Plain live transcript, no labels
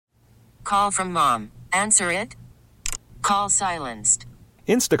Call from mom. Answer it. Call silenced.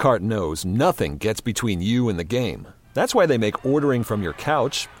 Instacart knows nothing gets between you and the game. That's why they make ordering from your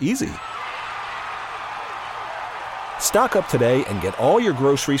couch easy. Stock up today and get all your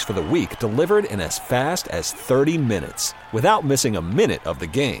groceries for the week delivered in as fast as 30 minutes without missing a minute of the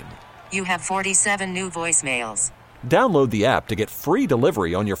game. You have 47 new voicemails. Download the app to get free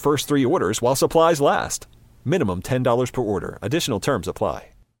delivery on your first 3 orders while supplies last. Minimum $10 per order. Additional terms apply.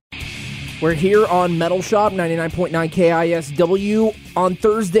 We're here on Metal Shop, 99.9 KISW, on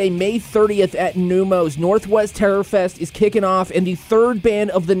Thursday, May 30th at Neumos. Northwest Terror Fest is kicking off, and the third band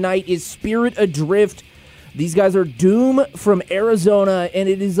of the night is Spirit Adrift. These guys are Doom from Arizona, and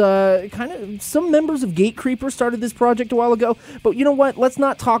it is kind of some members of Gatecreeper started this project a while ago. But you know what? Let's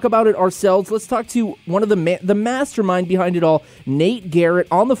not talk about it ourselves. Let's talk to one of the mastermind behind it all, Nate Garrett,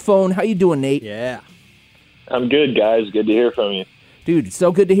 on the phone. How you doing, Nate? Yeah. I'm good, guys. Good to hear from you. Dude,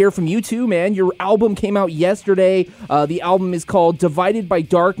 so good to hear from you too, man. Your album came out yesterday. The album is called Divided by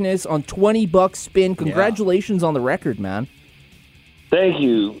Darkness on $20 spin. Congratulations on the record, man. Thank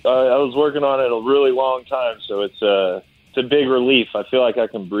you. I was working on it a really long time, so it's a big relief. I feel like I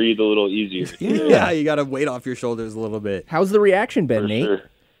can breathe a little easier. Yeah, you got to weight off your shoulders a little bit. How's the reaction been, Nate? Sure.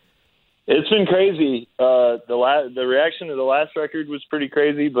 It's been crazy. The reaction to the last record was pretty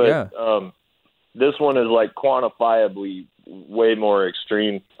crazy, but this one is like quantifiably way more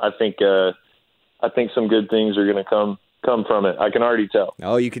extreme. I think some good things are going to come from it. I can already tell.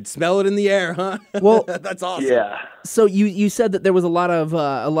 Oh, you could smell it in the air, huh? Well, that's awesome. Yeah. So you said that there was a lot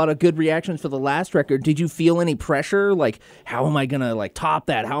of good reactions for the last record. Did you feel any pressure? Like, how am I going to top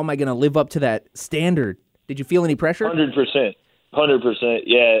that? How am I going to live up to that standard? Did you feel any pressure? 100%. 100%.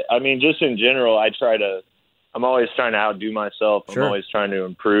 Yeah. I mean, just in general, I'm always trying to outdo myself. Sure. I'm always trying to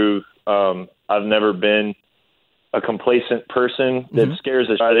improve. I've never been a complacent person that scares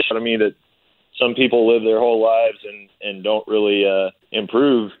the shit out of me, that some people live their whole lives and don't really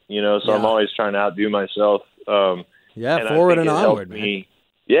improve, so I'm always trying to outdo myself. Forward and onward, man.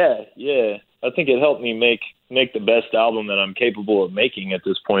 Yeah. I think it helped me make the best album that I'm capable of making at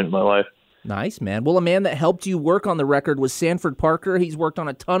this point in my life. Nice, man. Well, a man that helped you work on the record was Sanford Parker. He's worked on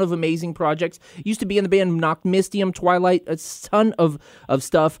a ton of amazing projects. Used to be in the band Nocmistium, Twilight, a ton of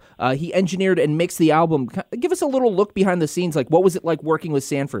stuff. He engineered and mixed the album. Give us a little look behind the scenes. Like, what was it like working with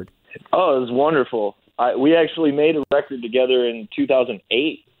Sanford? Oh, it was wonderful. We actually made a record together in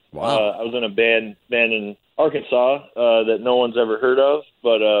 2008. Wow. I was in a band in Arkansas that no one's ever heard of,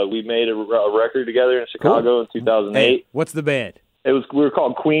 but we made a record together in Chicago in 2008. Hey, what's the band? We were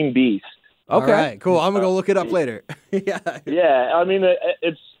called Queen Beast. Okay, all right, cool. I'm gonna go look it up later. Yeah. I mean,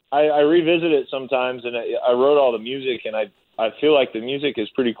 I revisit it sometimes, and I wrote all the music, and I feel like the music is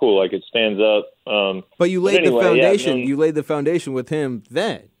pretty cool. Like, it stands up. But you laid the foundation. You laid the foundation with him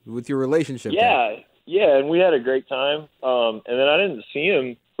then, with your relationship. Yeah, and we had a great time. And then I didn't see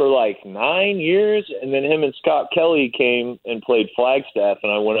him for like 9 years, and then him and Scott Kelly came and played Flagstaff,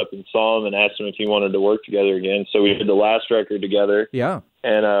 and I went up and saw him and asked him if he wanted to work together again. So we did the last record together. Yeah.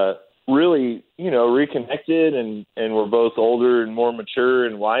 And really, reconnected, and we're both older and more mature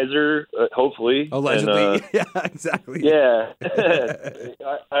and wiser, hopefully. Allegedly. And, yeah, exactly. Yeah.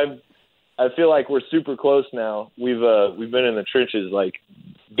 I feel like we're super close now. We've been in the trenches like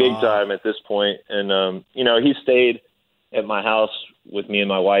big time at this point. And, he stayed at my house with me and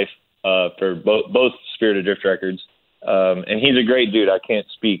my wife for both Spirit Adrift records. And he's a great dude. I can't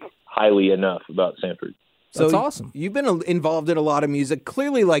speak highly enough about Sanford. So that's awesome. You've been involved in a lot of music.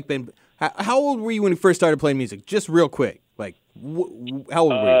 Clearly, how old were you when you first started playing music? Just real quick. Like, how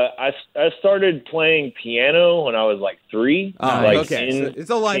old were you? I started playing piano when I was like 3. Okay. So it's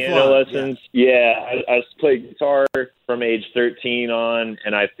a lifelong. Piano lessons. Yeah, I played guitar from age 13 on,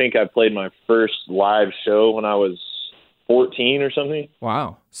 and I think I played my first live show when I was 14 or something.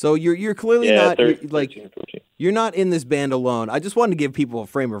 Wow. So you're clearly not 13, you're not in this band alone. I just wanted to give people a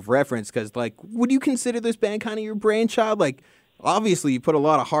frame of reference because, would you consider this band kind of your brainchild? Like, obviously, you put a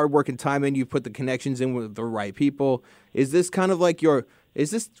lot of hard work and time in. You put the connections in with the right people. Is this kind of like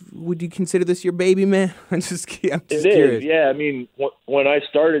would you consider this your baby, man? I'm just curious. It is, yeah. I mean, when I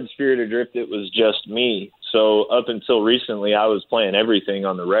started Spirit Adrift, it was just me. So up until recently, I was playing everything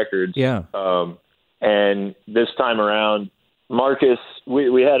on the records. Yeah. And this time around, Marcus,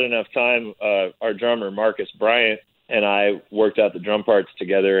 we had enough time. Our drummer, Marcus Bryant, and I worked out the drum parts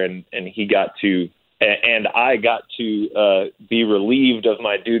together, and he got to, and I got to be relieved of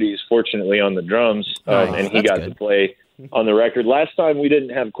my duties, fortunately, on the drums, and he got to play on the record. Last time we didn't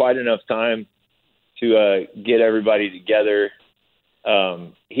have quite enough time to get everybody together.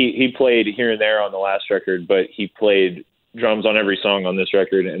 He played here and there on the last record, but he played drums on every song on this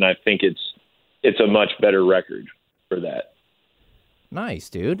record, and I think it's a much better record for that. Nice,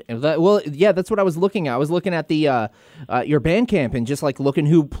 dude. That's what I was looking at. I was looking at the your Bandcamp and just like looking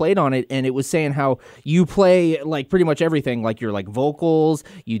who played on it, and it was saying how you play like pretty much everything, like your like vocals,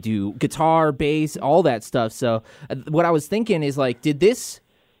 you do guitar, bass, all that stuff. So what I was thinking is like, did this,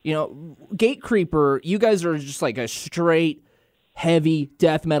 Gatecreeper, you guys are just like a straight heavy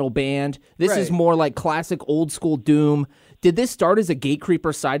death metal band. This is more like classic old school doom. Did this start as a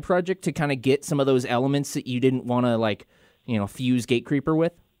Gatecreeper side project to kind of get some of those elements that you didn't want to like, fuse Gatecreeper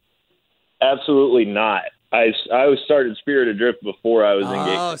with? Absolutely not. I started Spirit Adrift before I was in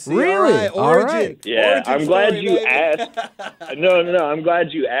Gatecreeper. Really? All right. Origin. All right. Yeah, Origin I'm glad story, you baby. asked. No, I'm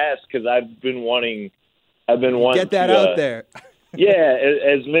glad you asked because I've been wanting Get that to, out there. Yeah,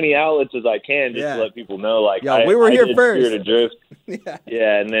 as many outlets as I can just Yeah. to let people know. Like, Yeah, we were here did first. Spirit Adrift. Yeah.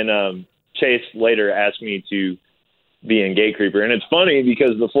 Yeah, and then Chase later asked me to be in Gatecreeper, and it's funny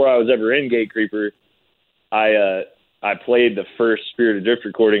because before I was ever in Gatecreeper, I played the first Spirit Adrift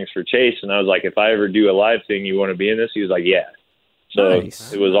recordings for Chase, and I was like, if I ever do a live thing, you want to be in this? He was like, yeah. So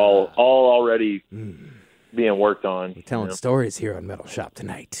Nice. it was all already being worked on. We're telling you know? stories here on Metal Shop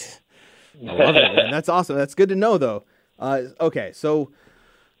tonight. I love it, man. That's awesome. That's good to know, though. Okay, so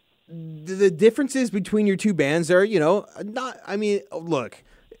the differences between your two bands are, look,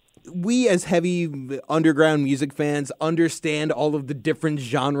 we as heavy underground music fans understand all of the different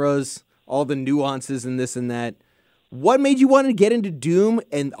genres, all the nuances and this and that. What made you want to get into doom?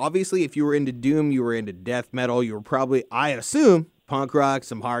 And obviously, if you were into doom, you were into death metal. You were probably, I assume, punk rock,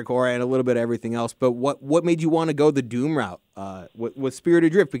 some hardcore, and a little bit of everything else. But what made you want to go the doom route with Spirit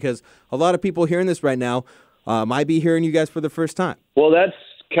Adrift? Because a lot of people hearing this right now might be hearing you guys for the first time. Well, that's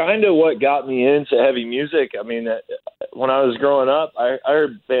kind of what got me into heavy music. I mean, when I was growing up, I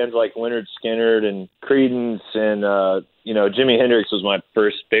heard bands like Lynyrd Skynyrd and Creedence and, Jimi Hendrix was my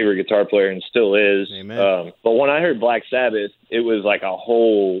first favorite guitar player and still is. Amen. But when I heard Black Sabbath, it was like a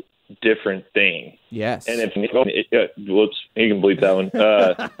whole different thing. Yes. And whoops, you can bleep that one.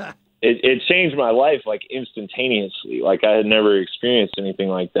 It changed my life like instantaneously. Like I had never experienced anything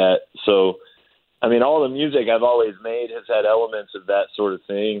like that. So, I mean, all the music I've always made has had elements of that sort of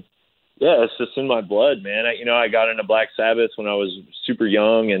thing. Yeah, it's just in my blood, man. I got into Black Sabbath when I was super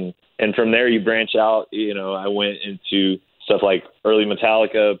young, and from there you branch out. I went into stuff like early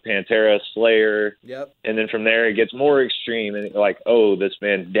Metallica, Pantera, Slayer. Yep. And then from there it gets more extreme, and like, oh, this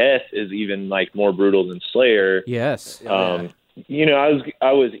man's death is even like more brutal than Slayer. Yes. I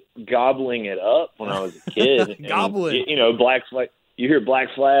was gobbling it up when I was a kid. Gobbling. And, Black Flag. You hear Black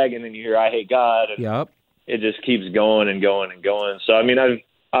Flag, and then you hear I Hate God, and Yep. it just keeps going and going and going. So I mean,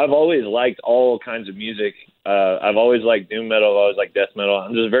 I've always liked all kinds of music. I've always liked doom metal. I've always liked death metal.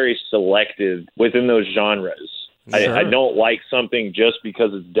 I'm just very selective within those genres. Sure. I don't like something just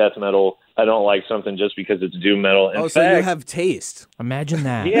because it's death metal. I don't like something just because it's doom metal. In So you fact, have taste. Imagine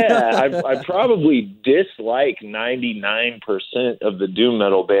that. yeah, I probably dislike 99% of the doom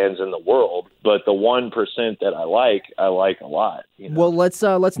metal bands in the world, but the 1% that I like a lot. Well,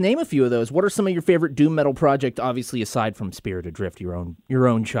 let's name a few of those. What are some of your favorite doom metal project? Obviously, aside from Spirit Adrift, your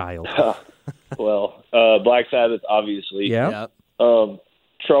own child. Well, Black Sabbath, obviously. Yeah.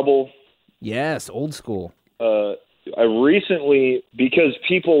 Trouble. Yes, old school. I recently, because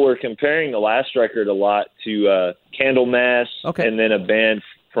people were comparing the last record a lot to Candlemass, Okay. and then a band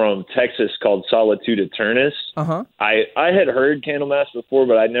from Texas called Solitude Aeternus. Uh-huh. I had heard Candlemass before,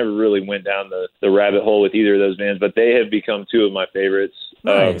 but I never really went down the rabbit hole with either of those bands, but they have become two of my favorites.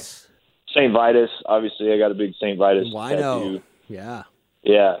 Nice. St. Vitus, obviously, I got a big St. Vitus Wino. tattoo. Yeah.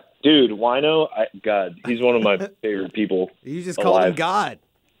 Yeah. Dude, Wino, God, he's one of my favorite people. You just called him alive. God.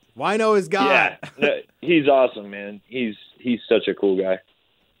 Wino is God. Yeah, no, he's awesome, man. He's such a cool guy.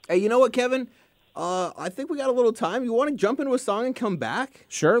 Hey, you know what, Kevin? I think we got a little time. You want to jump into a song and come back?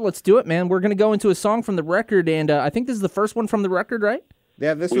 Sure, let's do it, man. We're going to go into a song from the record, and I think this is the first one from the record, right?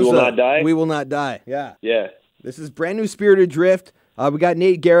 Yeah, this We was Will Not Die? We Will Not Die. Yeah. Yeah. This is brand new Spirit Adrift. We got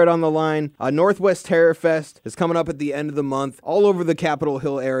Nate Garrett on the line. Northwest Terror Fest is coming up at the end of the month, all over the Capitol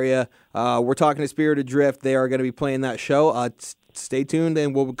Hill area. We're talking to Spirit Adrift. They are going to be playing that show. Stay tuned,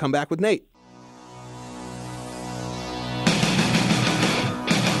 and we'll come back with Nate.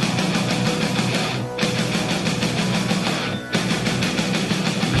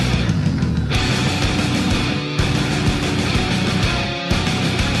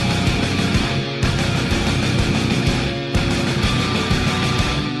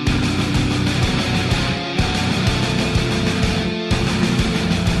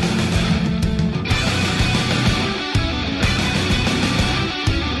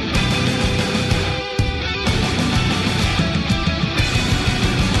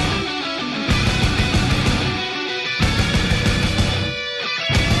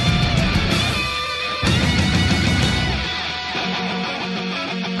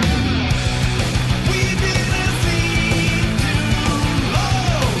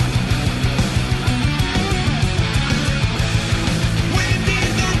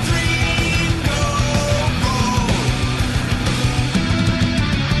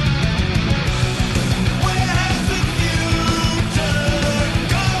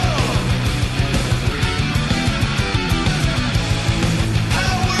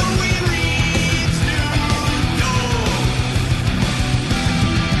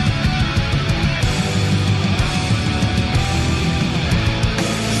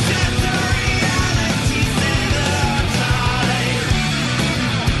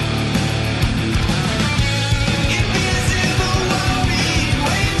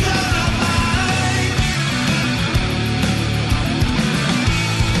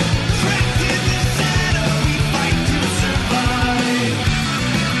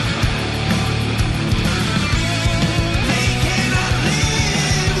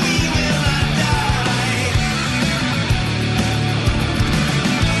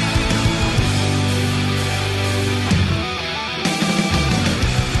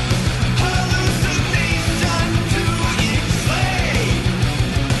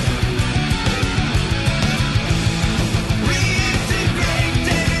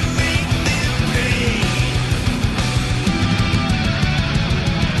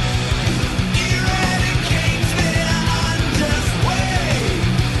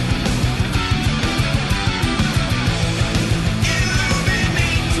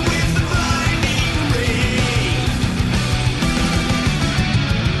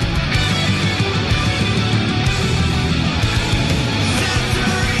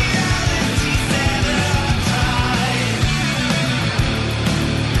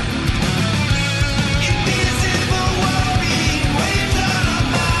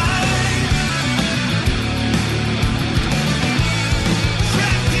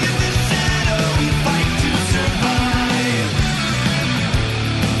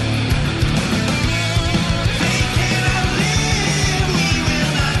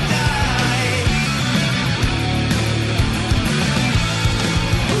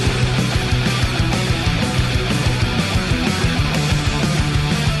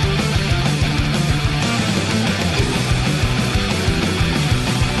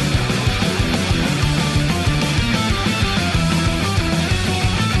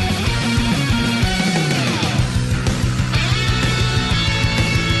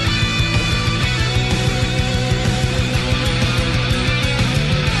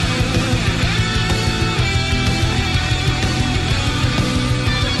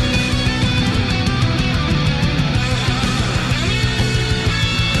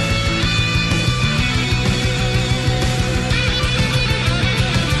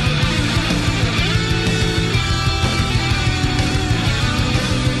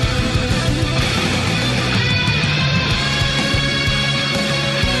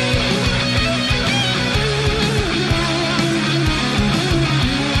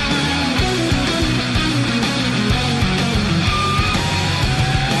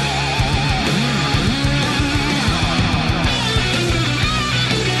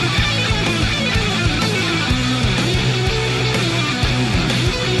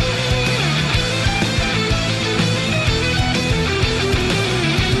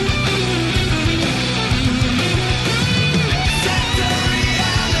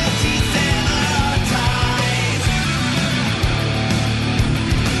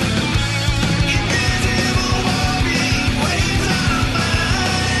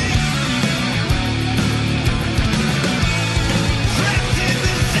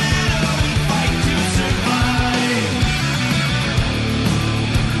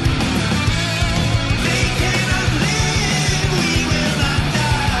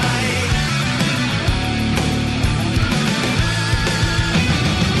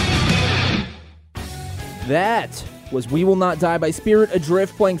 That was We Will Not Die by Spirit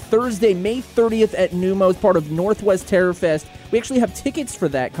Adrift, playing Thursday, May 30th at Numos, part of Northwest Terror Fest. We actually have tickets for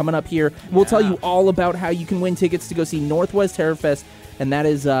that coming up here. We'll tell you all about how you can win tickets to go see Northwest Terror Fest, and that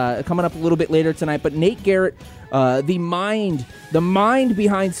is coming up a little bit later tonight. But Nate Garrett, the mind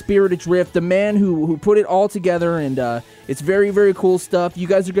behind Spirit Adrift, the man who put it all together, and it's very, very cool stuff. You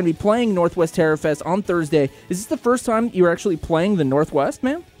guys are going to be playing Northwest Terror Fest on Thursday. Is this the first time you're actually playing the Northwest,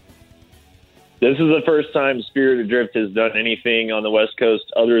 man? This is the first time Spirit Adrift has done anything on the West Coast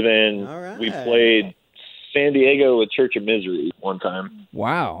other than we played San Diego with Church of Misery one time.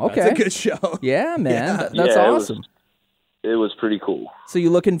 Wow, okay. That's a good show. Yeah, man. That's awesome. It was pretty cool. So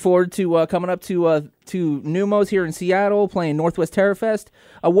you looking forward to coming up to Numos here in Seattle, playing Northwest Terror Fest?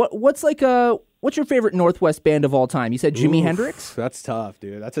 What's your favorite Northwest band of all time? You said Jimi Hendrix? That's tough,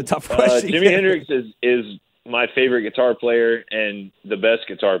 dude. That's a tough question. Jimi Hendrix is my favorite guitar player and the best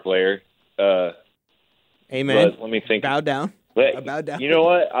guitar player. Amen. But let me think. Bow down. Bow down. You know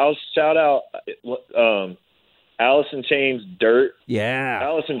what? I'll shout out Alice in Chains, Dirt. Yeah.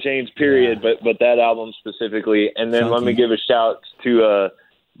 Alice in Chains, period, but that album specifically. And then let me give a shout to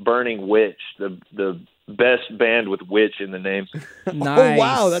Burning Witch, the best band with witch in the name. Nice. Oh,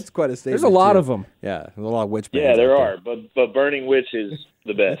 wow. That's quite a statement. There's a lot of them. Yeah, there's a lot of witch bands. Yeah, there are. But Burning Witch is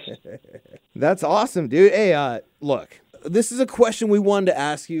the best. That's awesome, dude. Hey, look. This is a question we wanted to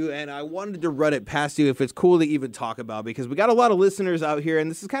ask you, and I wanted to run it past you if it's cool to even talk about, because we got a lot of listeners out here, and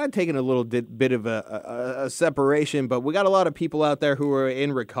this is kind of taking a little bit of a separation, but we got a lot of people out there who are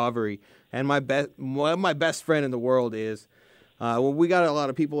in recovery, and my best friend in the world is, we got a lot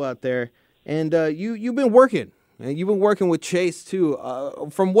of people out there, and you've been working, and you've been working with Chase too,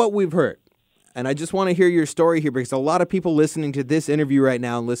 from what we've heard. And I just want to hear your story here, because a lot of people listening to this interview right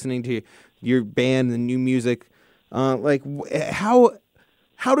now and listening to your band and new music, how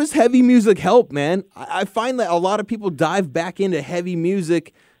does heavy music help, man? I find that a lot of people dive back into heavy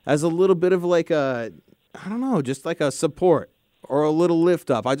music as a little bit of like just like a support or a little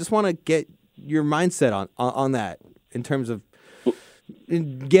lift up. I just want to get your mindset on that in terms of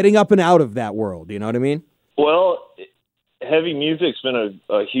getting up and out of that world. You know what I mean? Well, heavy music's been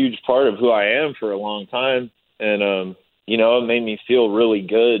a huge part of who I am for a long time. And, it made me feel really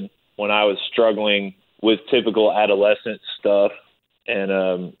good when I was struggling with typical adolescent stuff.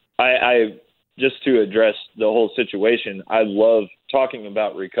 And I just to address the whole situation, I love talking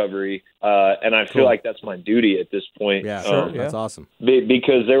about recovery, and I feel like that's my duty at this point. Yeah, sure. That's awesome.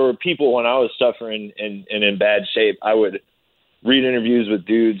 Because there were people when I was suffering and in bad shape, I would read interviews with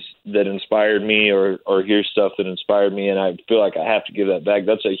dudes that inspired me or hear stuff that inspired me, and I feel like I have to give that back.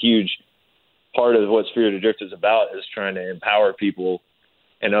 That's a huge part of what Spirit Adrift is about, is trying to empower people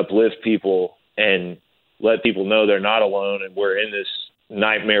and uplift people and let people know they're not alone and we're in this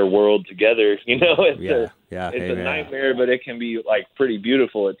nightmare world together. It's a nightmare, but it can be like pretty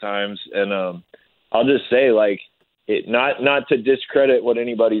beautiful at times. And I'll just say, like, it not to discredit what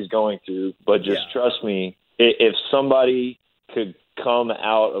anybody's going through, but just trust me, if somebody could come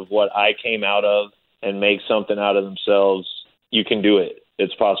out of what I came out of and make something out of themselves, you can do it.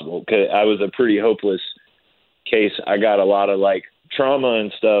 It's possible. 'Cause I was a pretty hopeless case. I got a lot of like trauma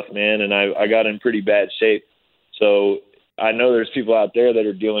and stuff, man, and I got in pretty bad shape. So I know there's people out there that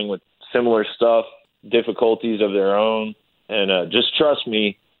are dealing with similar stuff, difficulties of their own, and just trust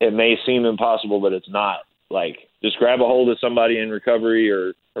me, it may seem impossible, but it's not. Like, just grab a hold of somebody in recovery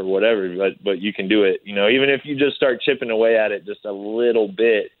or whatever, but you can do it. Even if you just start chipping away at it just a little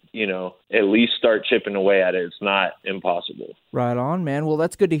bit, at least start chipping away at it. It's not impossible. Right on, man. Well,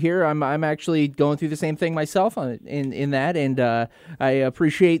 that's good to hear. I'm actually going through the same thing myself in that, and I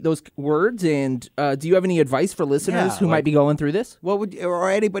appreciate those words. And do you have any advice for listeners who might be going through this? Or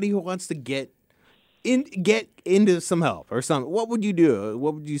anybody who wants to get into some help or something? What would you do?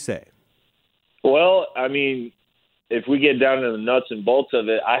 What would you say? Well, I mean, if we get down to the nuts and bolts of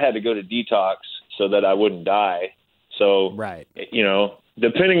it, I had to go to detox so that I wouldn't die. So, right.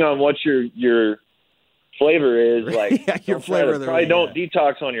 Depending on what your flavor is, like your flavor, probably don't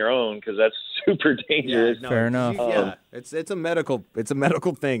detox on your own, because that's super dangerous. Fair enough. It's a medical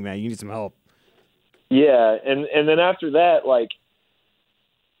thing, man. You need some help. Yeah, and then after that, like,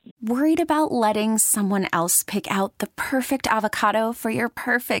 Worried about letting someone else pick out the perfect avocado for your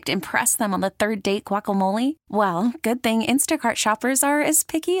perfect impress them on the third date guacamole? Well, good thing Instacart shoppers are as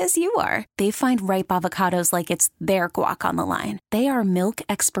picky as you are. They find ripe avocados like it's their guac on the line. They are milk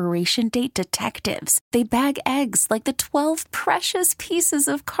expiration date detectives. They bag eggs like the 12 precious pieces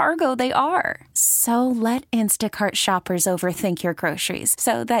of cargo they are. So let Instacart shoppers overthink your groceries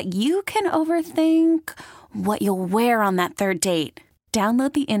so that you can overthink what you'll wear on that third date.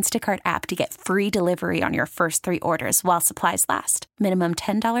 Download the Instacart app to get free delivery on your first 3 orders while supplies last. Minimum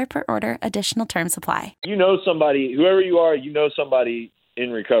 $10 per order. Additional terms apply. You know somebody, whoever you are, you know somebody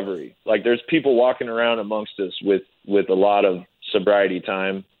in recovery. Like there's people walking around amongst us with a lot of sobriety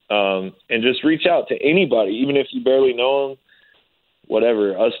time. And just reach out to anybody, even if you barely know them,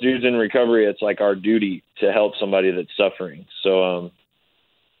 whatever. Us dudes in recovery, it's like our duty to help somebody that's suffering. So,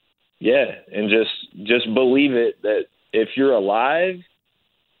 yeah, and just believe it that if you're alive,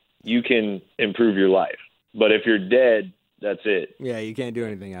 you can improve your life. But if you're dead, that's it. Yeah, you can't do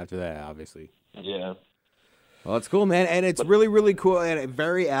anything after that, obviously. Yeah. Well, it's cool, man, and it's really, really cool and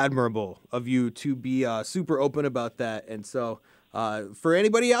very admirable of you to be super open about that. And so, for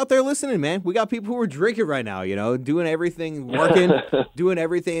anybody out there listening, man, we got people who are drinking right now, doing everything, working, doing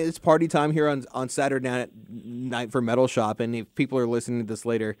everything. It's party time here on Saturday night for Metal Shop, and if people are listening to this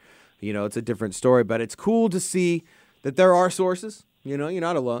later, it's a different story. But it's cool to see that there are sources. You're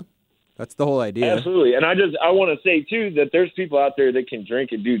not alone. That's the whole idea. Absolutely. And I want to say, too, that there's people out there that can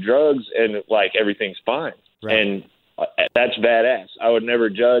drink and do drugs and, like, everything's fine. Right. And that's badass. I would never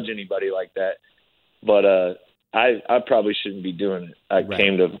judge anybody like that. But I probably shouldn't be doing it. I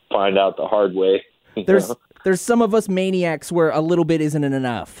came to find out the hard way. There's some of us maniacs where a little bit isn't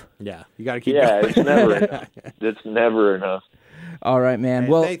enough. Yeah, you got to keep going. It's never enough. It's never enough. All right, man. Hey,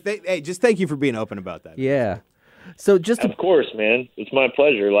 well, hey, just thank you for being open about that. Yeah. So of course, man. It's my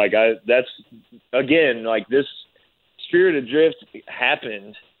pleasure. Like that's again, like this Spirit Adrift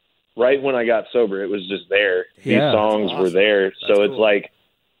happened right when I got sober. It was just there. These songs were there. So it's cool. Like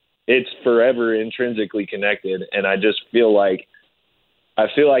it's forever intrinsically connected, and I just feel like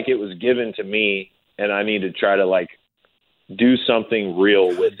it was given to me, and I need to try to like do something real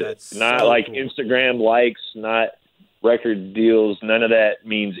with it. Not so like cool. Instagram likes, not record deals. None of that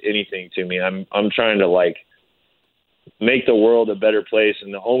means anything to me. I'm trying to like make the world a better place,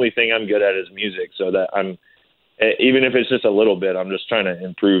 and the only thing I'm good at is music. So that I'm, even if it's just a little bit, I'm just trying to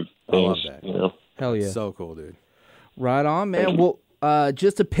improve things. I love that. Hell yeah, so cool, dude. Right on, man. Well,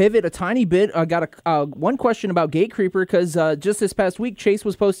 just to pivot a tiny bit, I got one question about Gatecreeper, because just this past week, Chase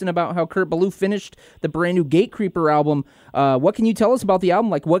was posting about how Kurt Ballou finished the brand new Gatecreeper album. What can you tell us about the album?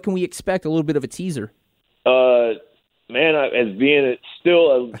 Like, what can we expect? A little bit of a teaser. Man, as being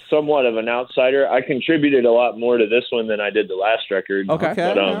still somewhat of an outsider, I contributed a lot more to this one than I did the last record. Okay.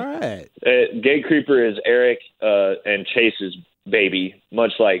 But, all right. Gatecreeper is Eric and Chase's baby,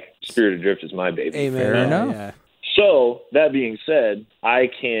 much like Spirit Adrift is my baby. Amen. Fair enough. Yeah. So, that being said, I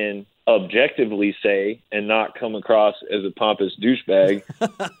can objectively say and not come across as a pompous douchebag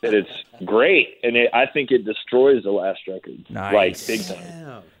that it's great. And I think it destroys the last record. Nice. Like, big time.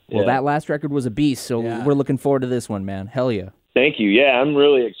 Yeah. Well, that last record was a beast, so we're looking forward to this one, man. Hell yeah. Thank you. Yeah, I'm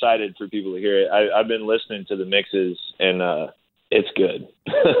really excited for people to hear it. I've been listening to the mixes, and it's good.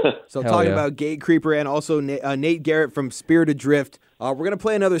 So talking about Gatecreeper and also Nate Garrett from Spirit Adrift, we're going to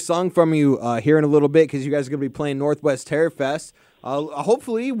play another song from you here in a little bit because you guys are going to be playing Northwest Terror Fest.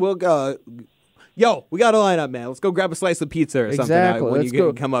 Hopefully we'll go... Yo, we got to line up, man. Let's go grab a slice of pizza or something when you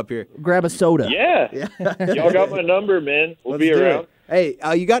go come up here. Grab a soda. Yeah. Y'all got my number, man. We'll be around. Hey,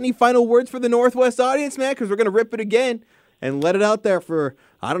 you got any final words for the Northwest audience, man? Because we're going to rip it again and let it out there for,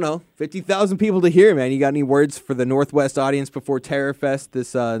 50,000 people to hear, man. You got any words for the Northwest audience before Terror Fest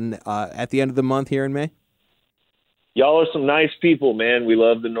this at the end of the month here in May? Y'all are some nice people, man. We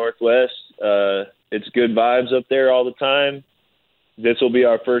love the Northwest. It's good vibes up there all the time. This will be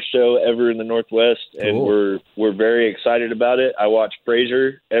our first show ever in the Northwest, and we're very excited about it. I watch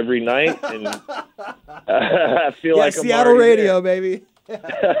Frasier every night, and I feel like I'm Seattle radio, baby.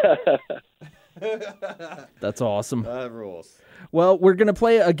 That's awesome. That rules. Well, we're going to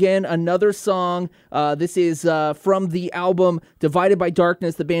play again another song. This is from the album Divided by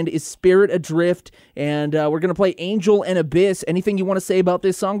Darkness. The band is Spirit Adrift, and we're going to play Angel and Abyss. Anything you want to say about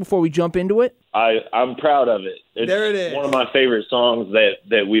this song before we jump into it? I'm proud of it. There it is. One of my favorite songs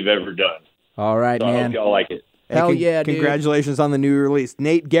that we've ever done. All right, so man. I hope y'all like it. Hell yeah, dude. Congratulations on the new release.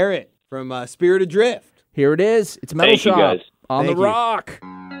 Nate Garrett from Spirit Adrift. Here it is. It's Metal Shop you guys. on Thank the you. Rock.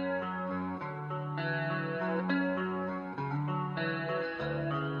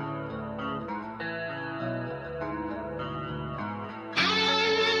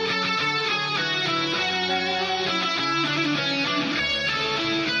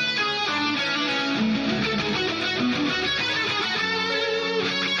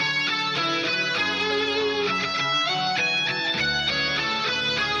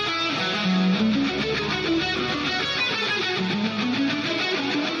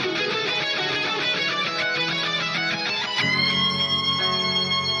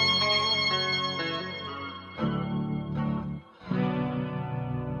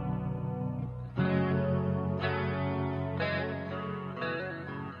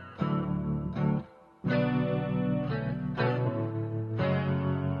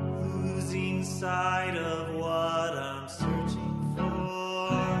 sight of what I'm searching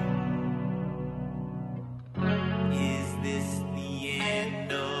for. Is this the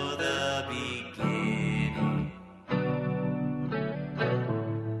end or the beginning?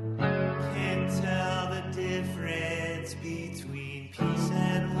 Can't tell the difference between peace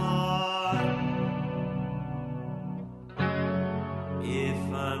and war. If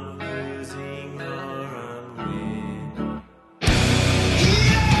I'm losing or I'm winning.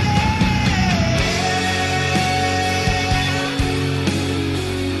 Yeah!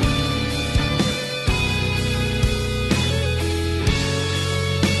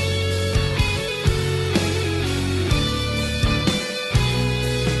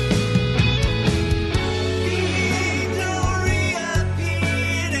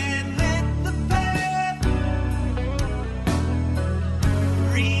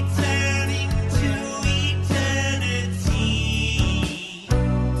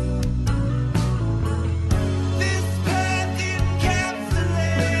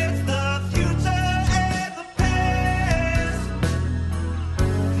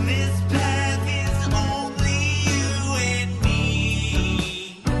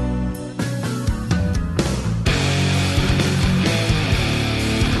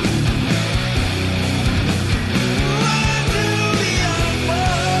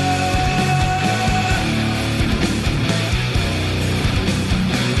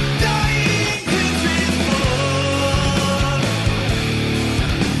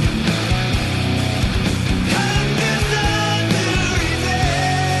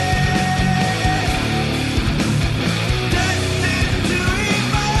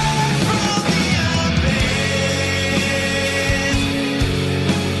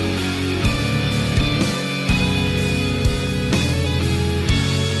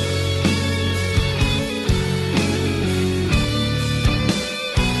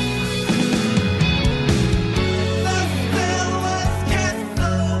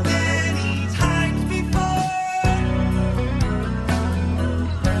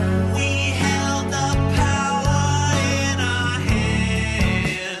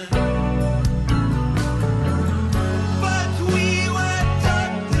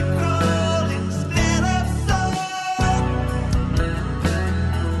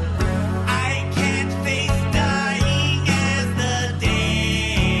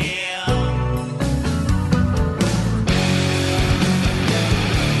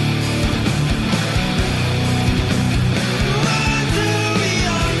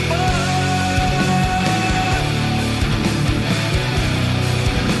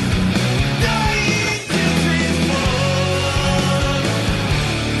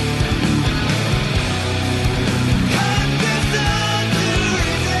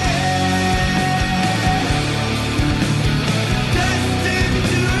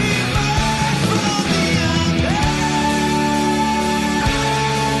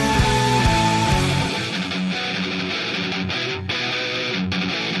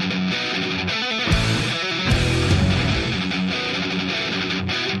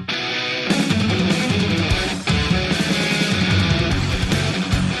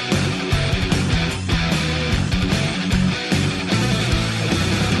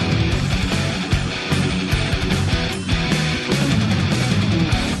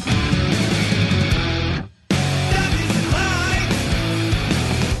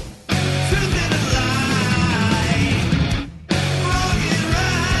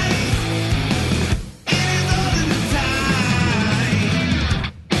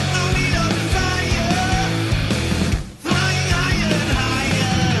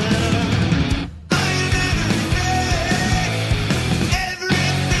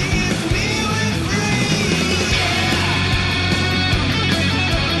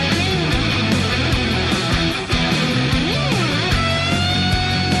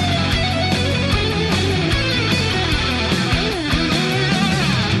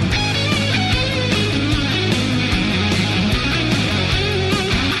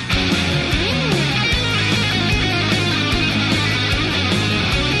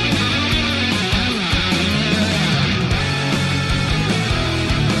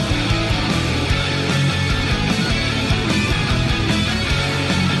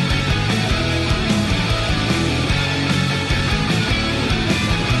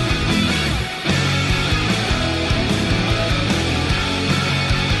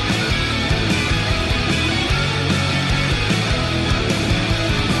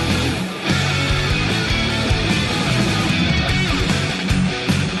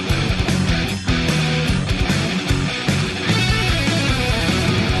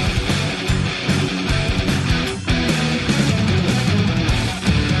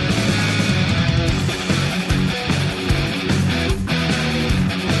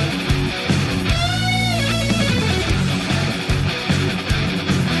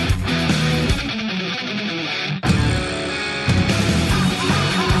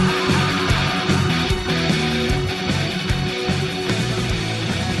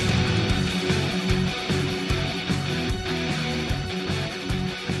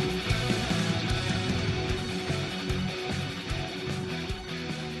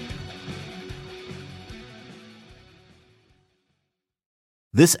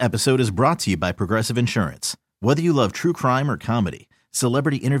 This episode is brought to you by Progressive Insurance. Whether you love true crime or comedy,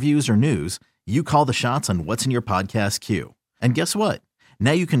 celebrity interviews or news, you call the shots on what's in your podcast queue. And guess what?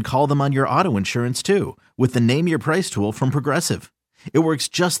 Now you can call them on your auto insurance too with the Name Your Price tool from Progressive. It works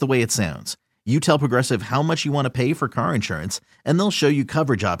just the way it sounds. You tell Progressive how much you want to pay for car insurance, and they'll show you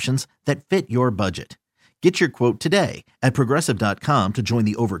coverage options that fit your budget. Get your quote today at Progressive.com to join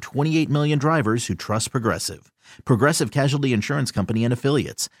the over 28 million drivers who trust Progressive. Progressive Casualty Insurance Company and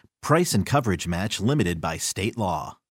Affiliates. Price and coverage match limited by state law.